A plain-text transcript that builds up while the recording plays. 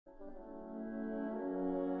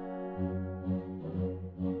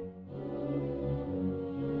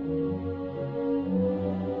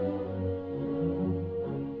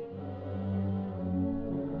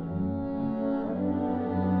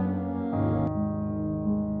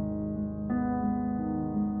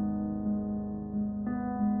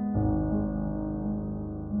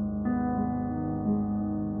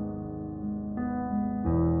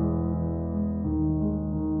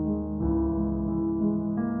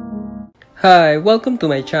Hi, welcome to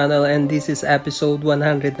my channel, and this is episode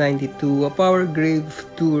 192 of our grave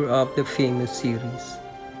tour of the famous series.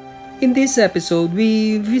 In this episode,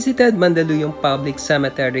 we visited Mandaluyong Public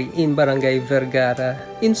Cemetery in Barangay Vergara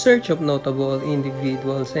in search of notable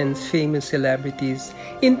individuals and famous celebrities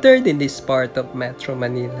interred in this part of Metro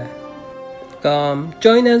Manila. Come,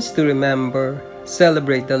 join us to remember,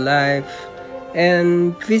 celebrate the life,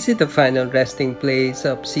 and visit the final resting place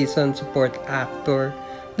of seasoned support actor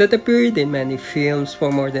that appeared in many films for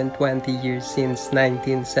more than 20 years since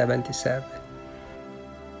 1977.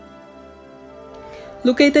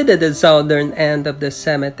 Located at the southern end of the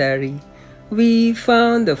cemetery, we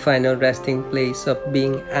found the final resting place of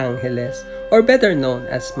Bing Angeles, or better known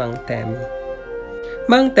as Mang Tem-i.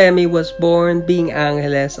 Mang Tem-i was born Bing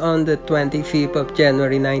Angeles on the 25th of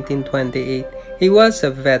January 1928. He was a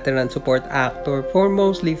veteran support actor for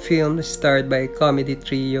mostly films starred by comedy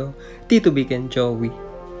trio Tito Vic and Joey.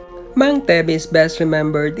 Mang Tem-i is best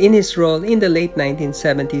remembered in his role in the late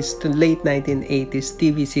 1970s to late 1980s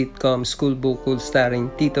TV sitcom School Bukol starring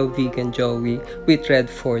Tito Vic and Joey with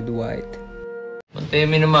Redford White. Mang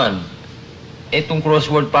Tem-i naman, etong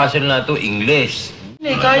crossword puzzle na to, English.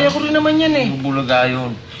 Kaya ko rin naman yan eh. Bulaga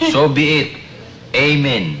yun. So be it.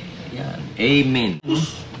 Amen. Yan, amen.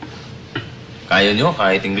 Kaya nyo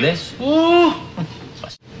kahit English? Oo.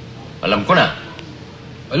 Alam ko na.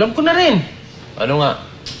 Alam ko na rin. Ano nga?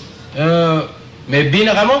 May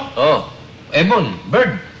bina ka mo? Oh, Ebon,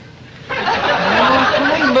 bird.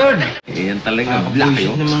 Ano yung bird? Eh, yan talaga, black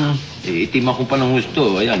yun. Eh, itim ako pa ng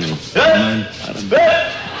gusto. Ayan, oh.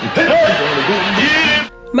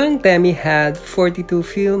 Mang Tem-i had 42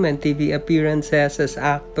 film and TV appearances as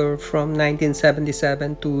actor from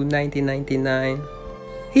 1977 to 1999.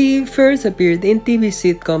 He first appeared in TV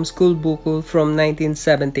sitcom School Bukol from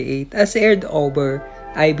 1978 as aired over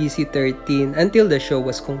IBC 13 until the show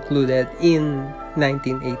was concluded in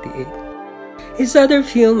 1988. His other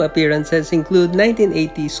film appearances include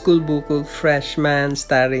 1980 School Bukol Freshman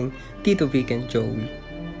starring Tito Vic and Joey.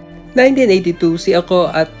 1982 Si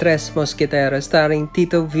Ako at Tres Mosqueteros starring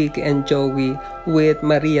Tito Vic and Joey with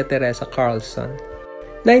Maria Teresa Carlson.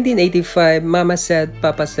 1985 Mama Said,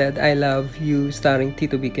 Papa Said, I Love You starring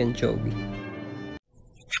Tito Vic and Joey.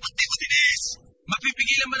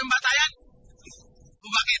 Magpipigilan ba ng bata yan?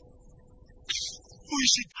 Bakit?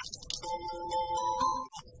 Buisit.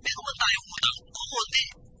 Meron ba tayong utang? Kukunti.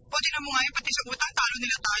 Pwede na mo nga yung pati sa utang, talo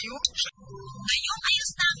nila tayo. Ngayong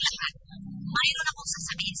ayos na ang lahat. Mayroon akong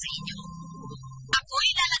sasabihin sa inyo. Ako'y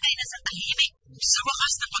lalagay na sa tahimik. Sa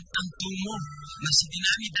wakas na pagtanto mo, na sa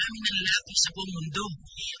dinami-dami ng lato sa buong mundo,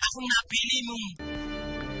 akong napili mong...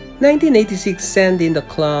 1986 Sandy and the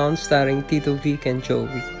Clown starring Tito Vic and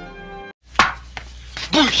Joey.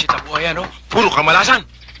 Bullshit ang buhay, ano? Puro kamalasan.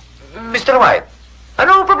 Mr. White,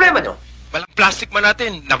 ano ang problema nyo? Walang plastic man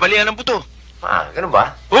natin. Nabalian ng buto. Ah, ganun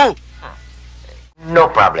ba? Oo.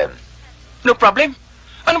 No problem. No problem.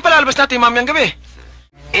 Anong palalabas natin mamayang gabi?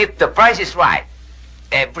 If the price is right,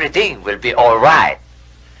 everything will be all right.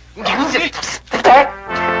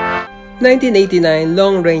 1989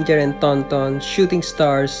 Long Ranger and Tonton Shooting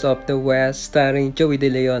Stars of the West starring Joey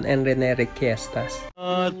De Leon and Rene Requiestas.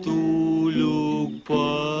 Matulog pa.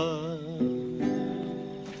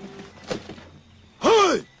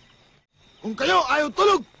 Hoy! Kung kayo ayaw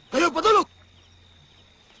tulog, kayo patulog!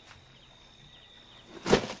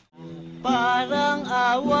 Parang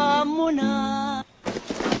awa mo na.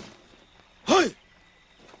 Hoy!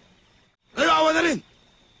 Kayo awa na rin!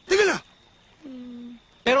 Tigil na!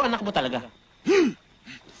 Pero anak mo talaga.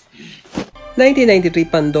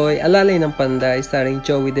 1993 Pandoy, Alalay ng Panday starring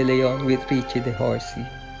Joey De Leon with Richie De Horsey.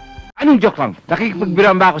 Anong joke lang?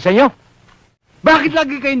 Nakikipagbiram ba ako sa inyo? Bakit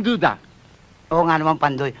lagi kayong duda? Oo nga naman,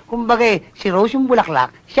 Pandoy. Kumbaga si Rose yung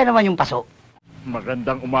bulaklak, siya naman yung paso.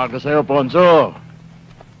 Magandang umaga sa'yo, Ponso.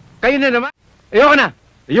 Kayo na naman. Ayoko na.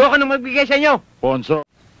 Ayoko na magbigay sa inyo. Ponso.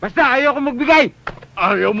 Basta ayoko magbigay.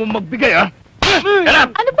 Ayaw mo magbigay, ha?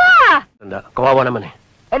 Alam! Ano ba? Tanda, kawawa naman eh.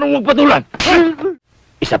 Anong magpatulan?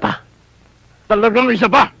 Isa pa. Talagang isa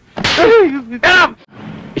pa. Alam!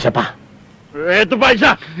 Isa pa. Eto pa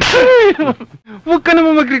isa. Huwag ka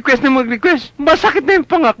naman mag-request na mag-request. Masakit na yung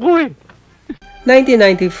pangako eh.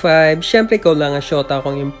 1995, Siyempre Ikaw Lang Ang Shota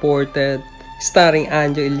Kong Imported, starring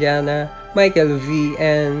Anjo Iliana, Michael V.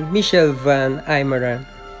 and Michelle Van Ameran.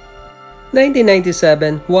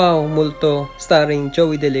 1997, Wow, Multo, starring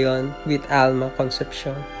Joey De Leon with Alma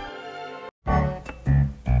Concepcion.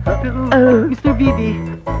 Mr. BD,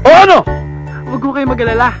 O ano? huwag ko kayo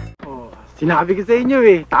mag-alala. Sinabi ko sa inyo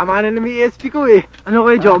tama na may ESP ko Ano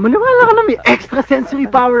kayo, Joe? Maniwala ka na may extra sensory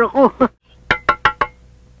power ako.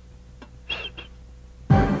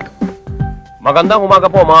 Magandang umaga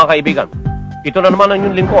po mga kaibigan. Ito na naman ang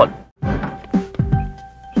inyong lingkod.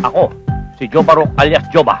 Ako, si Joe Barok alias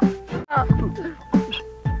Joba.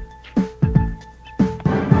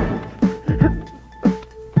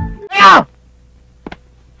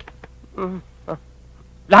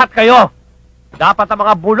 Lahat kayo! Dapat ang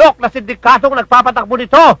mga bulok na sindikatong nagpapatakbo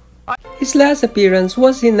nito! His last appearance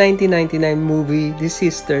was in 1999 movie The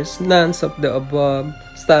Sisters, Nuns of the Above,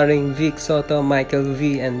 starring Vic Soto, Michael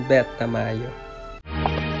V. and Beth Tamayo.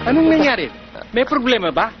 Anong nangyari? May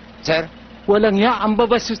problema ba? Sir? Walang ya, ang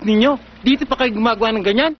babastos ninyo. Dito pa kayo gumagawa ng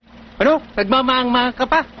ganyan? Ano? Nagmamahang-mahang ka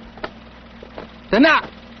pa? Sana!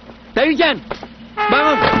 Tayo dyan!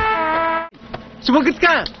 Bangon! Sumagot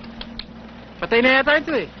ka! Patay na yata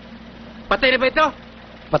ito Patay na ba ito?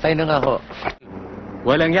 Patay na nga ho.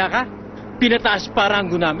 Walang ya ka? Pinataas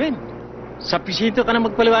paranggo namin. Sa pisinto ka na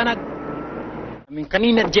magpaliwanag. Kaming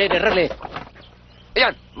kanina, General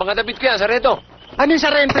Ayan, mga David ko yan, Sareto. Ano yung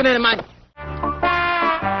sarento na naman?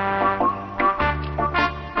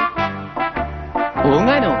 Oo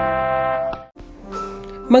nga, no?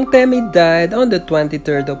 Mang Tem-i died on the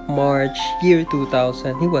 23rd of March, year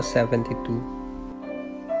 2000. He was 72.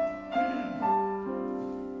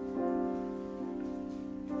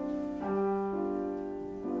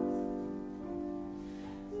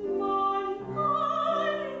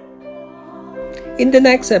 In the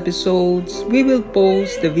next episodes, we will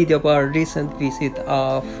post the video of our recent visit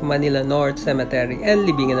of Manila North Cemetery and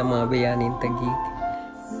libingan ng mga bayani in Taguig.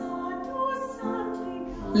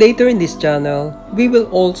 Later in this channel, we will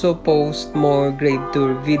also post more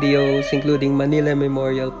Gravetour videos including Manila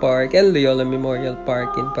Memorial Park and Loyola Memorial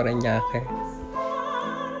Park in Parañaque.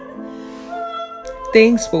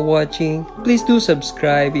 Thanks for watching. Please do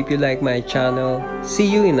subscribe if you like my channel. See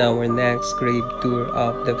you in our next Gravetour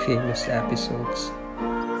of the famous episodes.